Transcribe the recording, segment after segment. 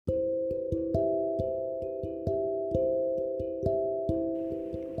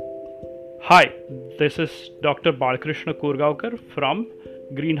Hi, this is Dr. Balakrishna Kurgaonkar from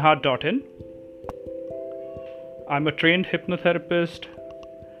greenheart.in. I'm a trained hypnotherapist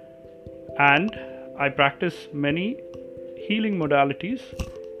and I practice many healing modalities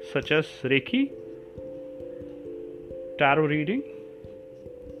such as Reiki, tarot reading.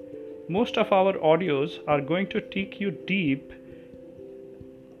 Most of our audios are going to take you deep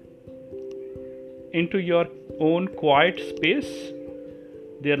into your own quiet space.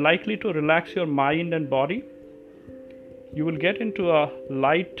 They are likely to relax your mind and body. You will get into a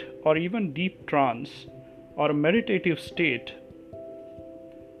light or even deep trance or a meditative state.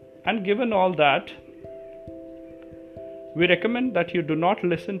 And given all that, we recommend that you do not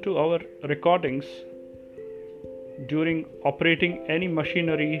listen to our recordings during operating any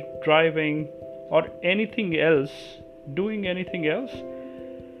machinery, driving, or anything else, doing anything else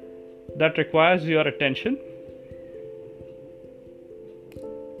that requires your attention.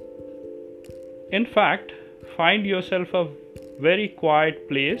 In fact, find yourself a very quiet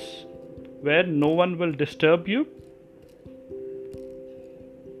place where no one will disturb you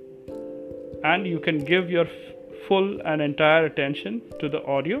and you can give your full and entire attention to the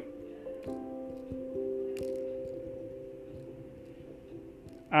audio.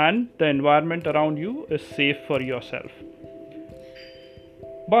 And the environment around you is safe for yourself.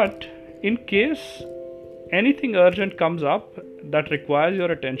 But in case anything urgent comes up that requires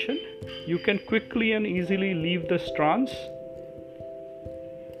your attention, you can quickly and easily leave this trance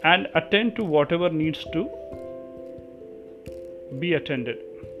and attend to whatever needs to be attended.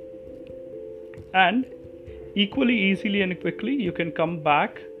 And equally easily and quickly, you can come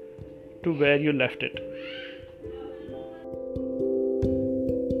back to where you left it.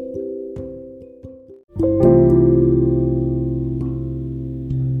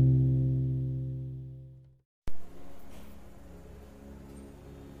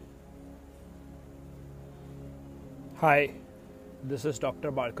 Hi, this is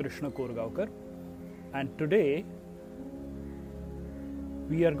Dr. Balakrishna Kurgaonkar, and today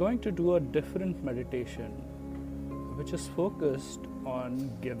we are going to do a different meditation which is focused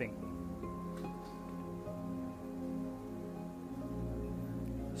on giving.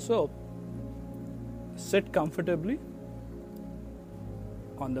 So, sit comfortably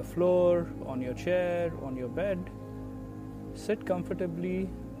on the floor, on your chair, on your bed. Sit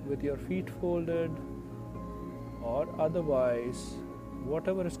comfortably with your feet folded, or otherwise,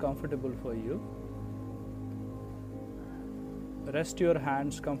 whatever is comfortable for you. Rest your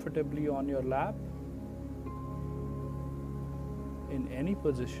hands comfortably on your lap in any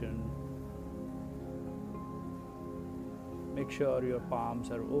position. Make sure your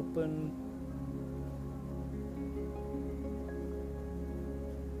palms are open.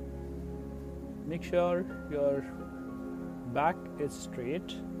 Make sure your back is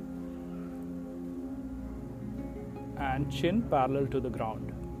straight and chin parallel to the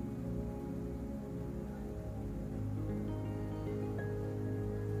ground.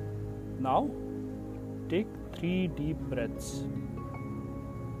 Now, take 3 deep breaths.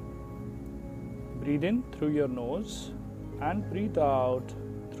 Breathe in through your nose and breathe out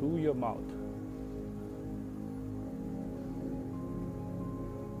through your mouth.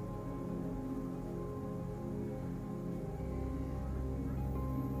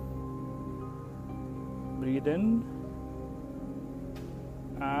 Breathe in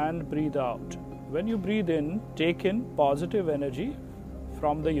and breathe out. When you breathe in, take in positive energy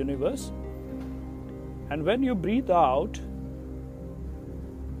from the universe, and when you breathe out,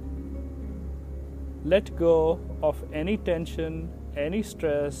 let go of any tension, any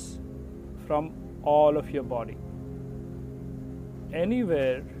stress from all of your body.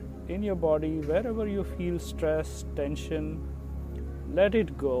 Anywhere in your body, wherever you feel stress, tension, let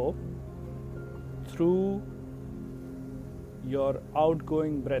it go through your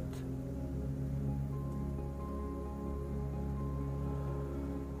outgoing breath.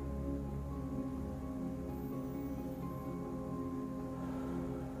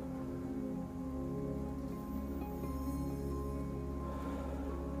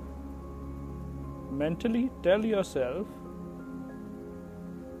 Mentally tell yourself,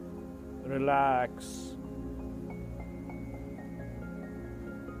 relax,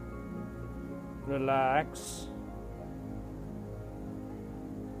 relax,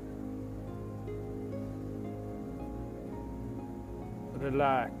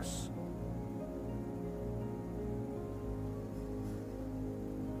 relax.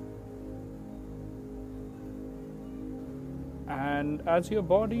 And as your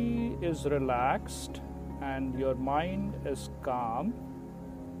body is relaxed and your mind is calm,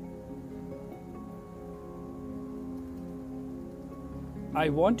 I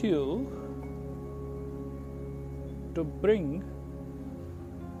want you to bring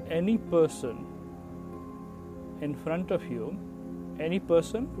any person in front of you, any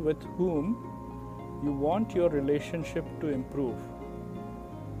person with whom you want your relationship to improve.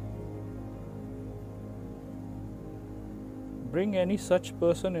 Bring any such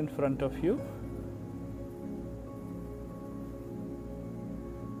person in front of you.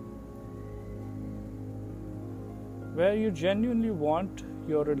 Where you genuinely want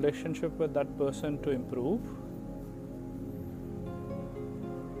your relationship with that person to improve.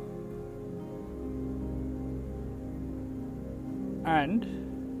 And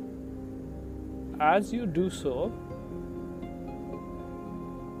as you do so,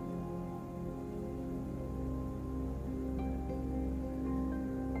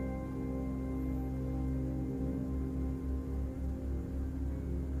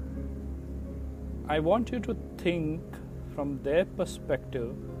 I want you to think from their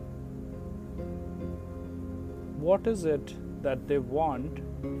perspective, what is it that they want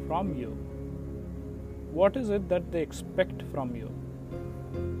from you? What is it that they expect from you?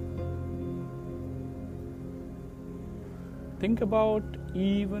 Think about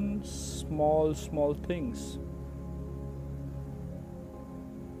even small things.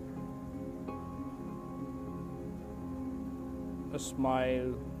 A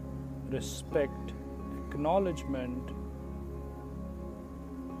smile, respect, acknowledgement,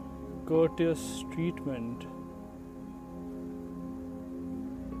 courteous treatment,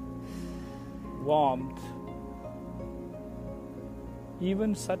 warmth,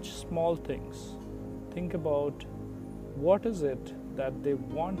 even such small things. Think about what is it that they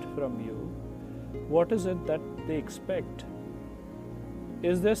want from you? What is it that they expect?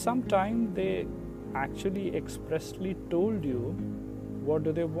 Is there some time they actually expressly told you what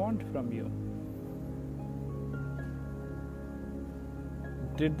do they want from you?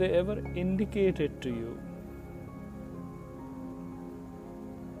 Did they ever indicate it to you?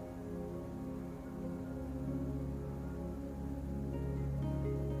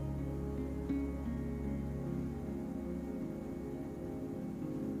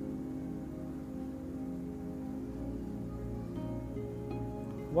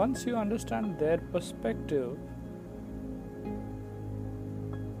 Once you understand their perspective,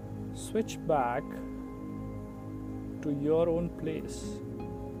 switch back to your own place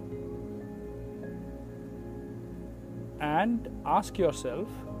and ask yourself,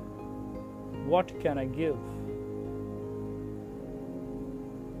 what can I give?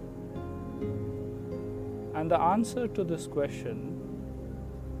 And the answer to this question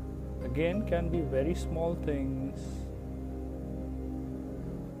again can be very small things.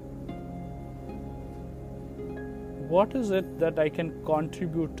 What is it that I can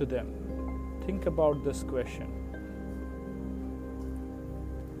contribute to them? Think about this question.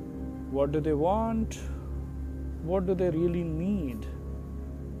 What do they want? What do they really need?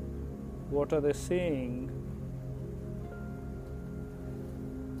 What are they saying?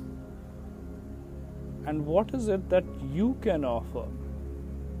 And what is it that you can offer?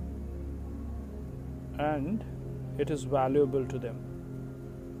 And it is valuable to them.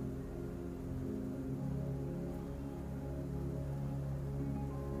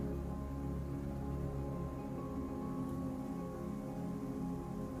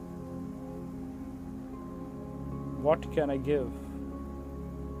 What can I give?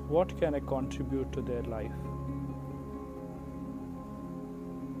 What can I contribute to their life?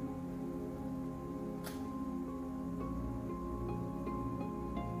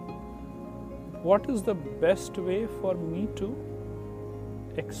 What is the best way for me to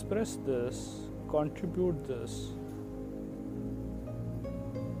express this, contribute this?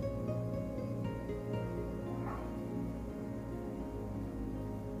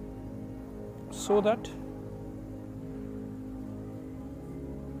 So that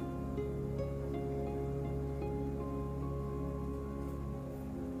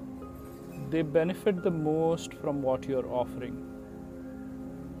they benefit the most from what you're offering.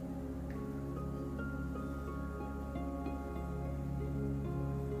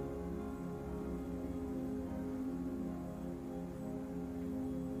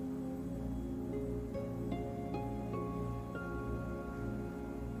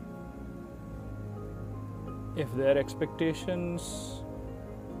 If their expectations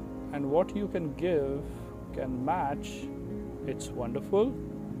and what you can give can match, it's wonderful.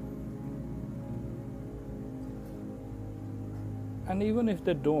 And even if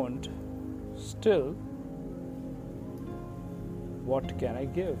they don't, still, what can I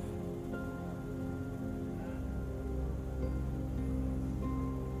give?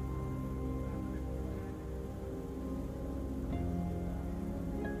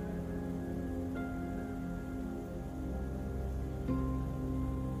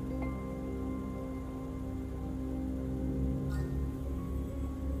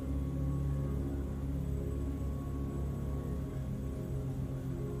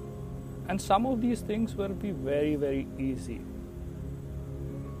 And some of these things will be very, very easy.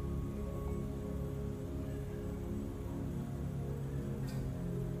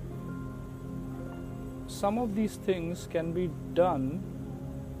 Some of these things can be done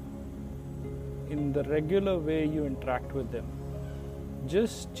in the regular way you interact with them.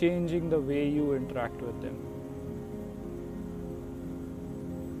 Just changing the way you interact with them.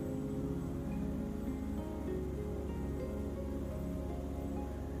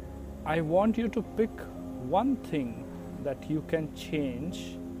 I want you to pick one thing that you can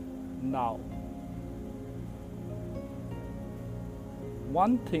change now.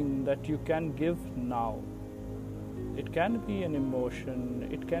 One thing that you can give now. It can be an emotion,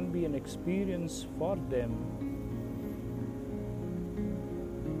 it can be an experience for them.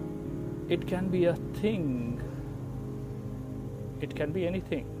 It can be a thing. It can be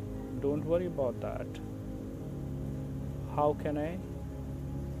anything. Don't worry about that. How can I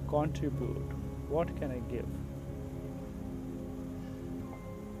contribute? What can I give?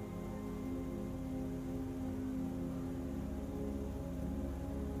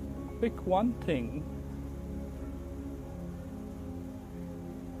 Pick one thing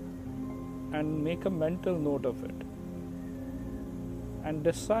and make a mental note of it and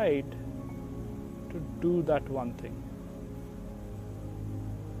decide to do that one thing.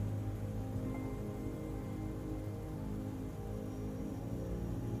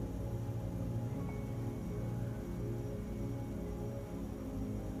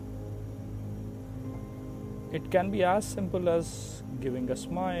 It can be as simple as giving a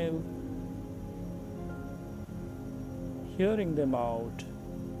smile, hearing them out,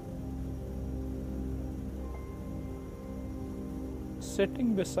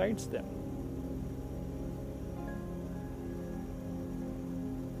 sitting beside them.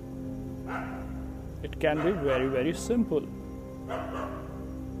 It can be very, very simple.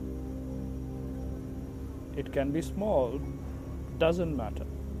 It can be small, doesn't matter.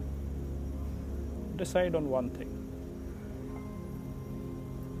 Decide on one thing.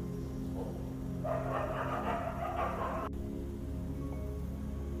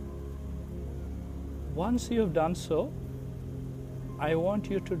 Once you have done so, I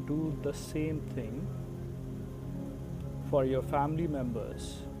want you to do the same thing for your family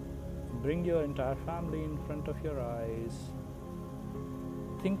members. Bring your entire family in front of your eyes.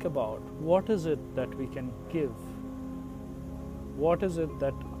 Think about what is it that we can give? What is it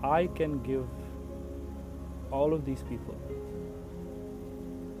that I can give all of these people?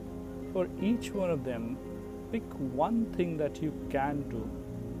 For each one of them, pick one thing that you can do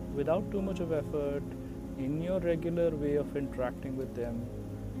without too much of effort in your regular way of interacting with them.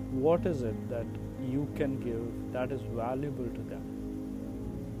 What is it that you can give that is valuable to them?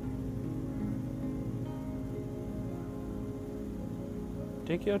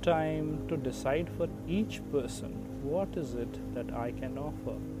 Take your time to decide for each person, what is it that I can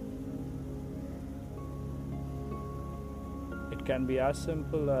offer? It can be as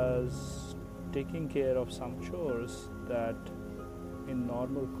simple as taking care of some chores that in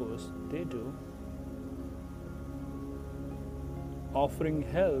normal course they do, offering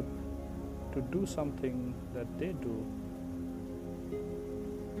help to do something that they do,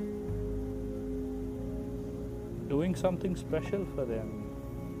 doing something special for them,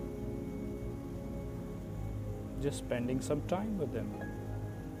 just spending some time with them.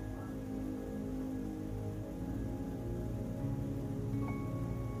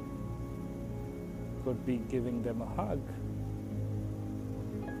 Could be giving them a hug.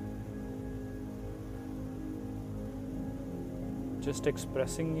 Just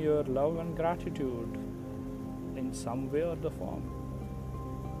expressing your love and gratitude in some way or the form.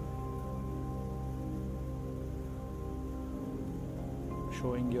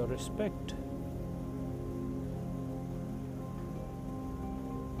 Showing your respect.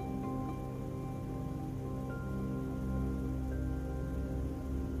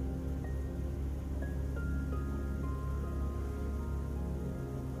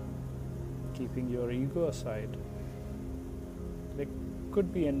 Keeping your ego aside. There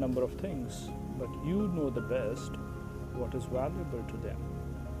could be a number of things, but you know the best what is valuable to them.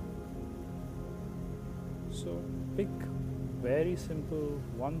 So pick very simple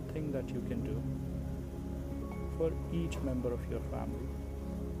one thing that you can do for each member of your family.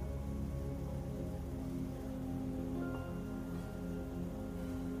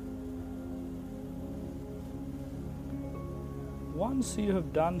 Once you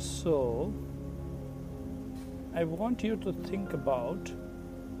have done so, I want you to think about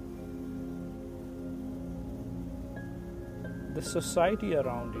the society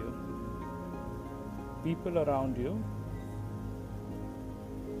around you, people around you.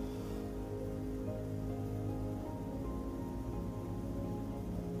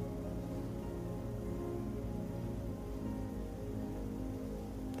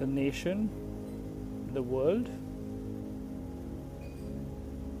 the nation, the world.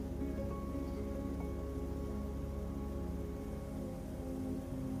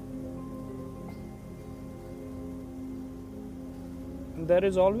 There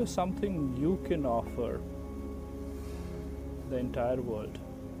is always something you can offer the entire world.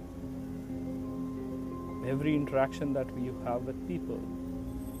 Every interaction that you have with people,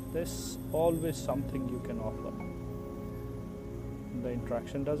 there's always something you can offer. The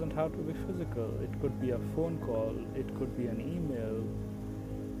interaction doesn't have to be physical. It could be a phone call, it could be an email,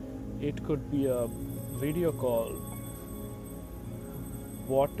 it could be a video call.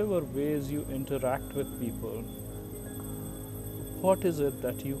 Whatever ways you interact with people, what is it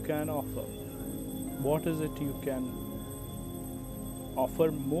that you can offer? What is it you can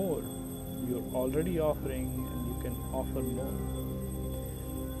offer more? You're already offering and you can offer more.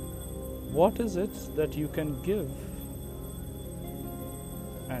 What is it that you can give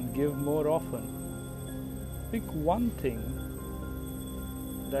and give more often? Pick one thing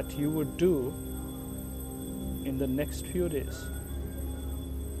that you would do in the next few days.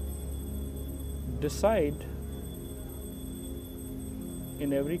 Decide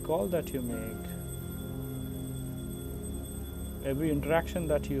in every call that you make, every interaction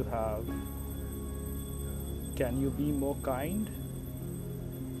that you have, can you be more kind?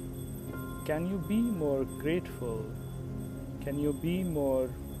 Can you be more grateful? Can you be more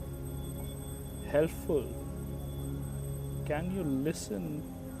helpful? Can you listen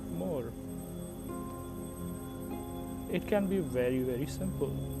more? It can be very, very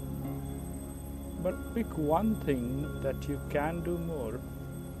simple. But pick one thing that you can do more.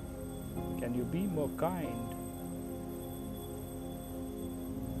 Can you be more kind?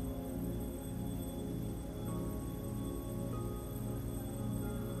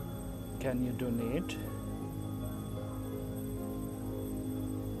 Can you donate?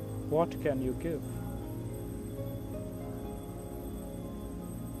 What can you give?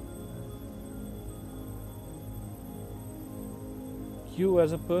 You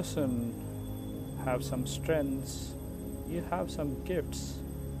as a person have some strengths, you have some gifts.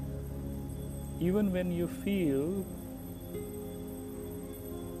 Even when you feel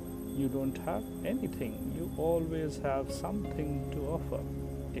you don't have anything, you always have something to offer.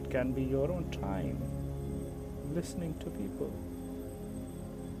 It can be your own time, listening to people.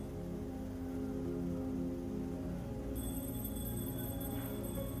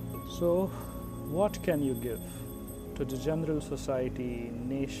 So, what can you give to the general society,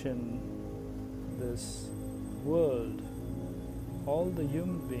 nation, this world, all the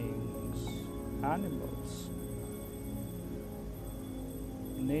human beings, animals,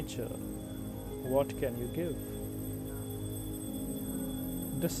 nature? What can you give?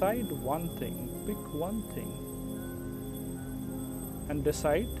 Decide one thing, pick one thing, and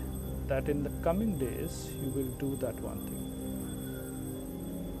decide that in the coming days you will do that one thing.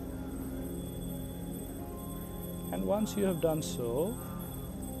 And once you have done so,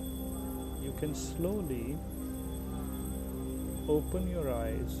 you can slowly open your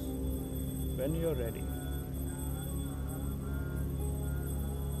eyes when you're ready.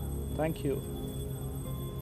 Thank you.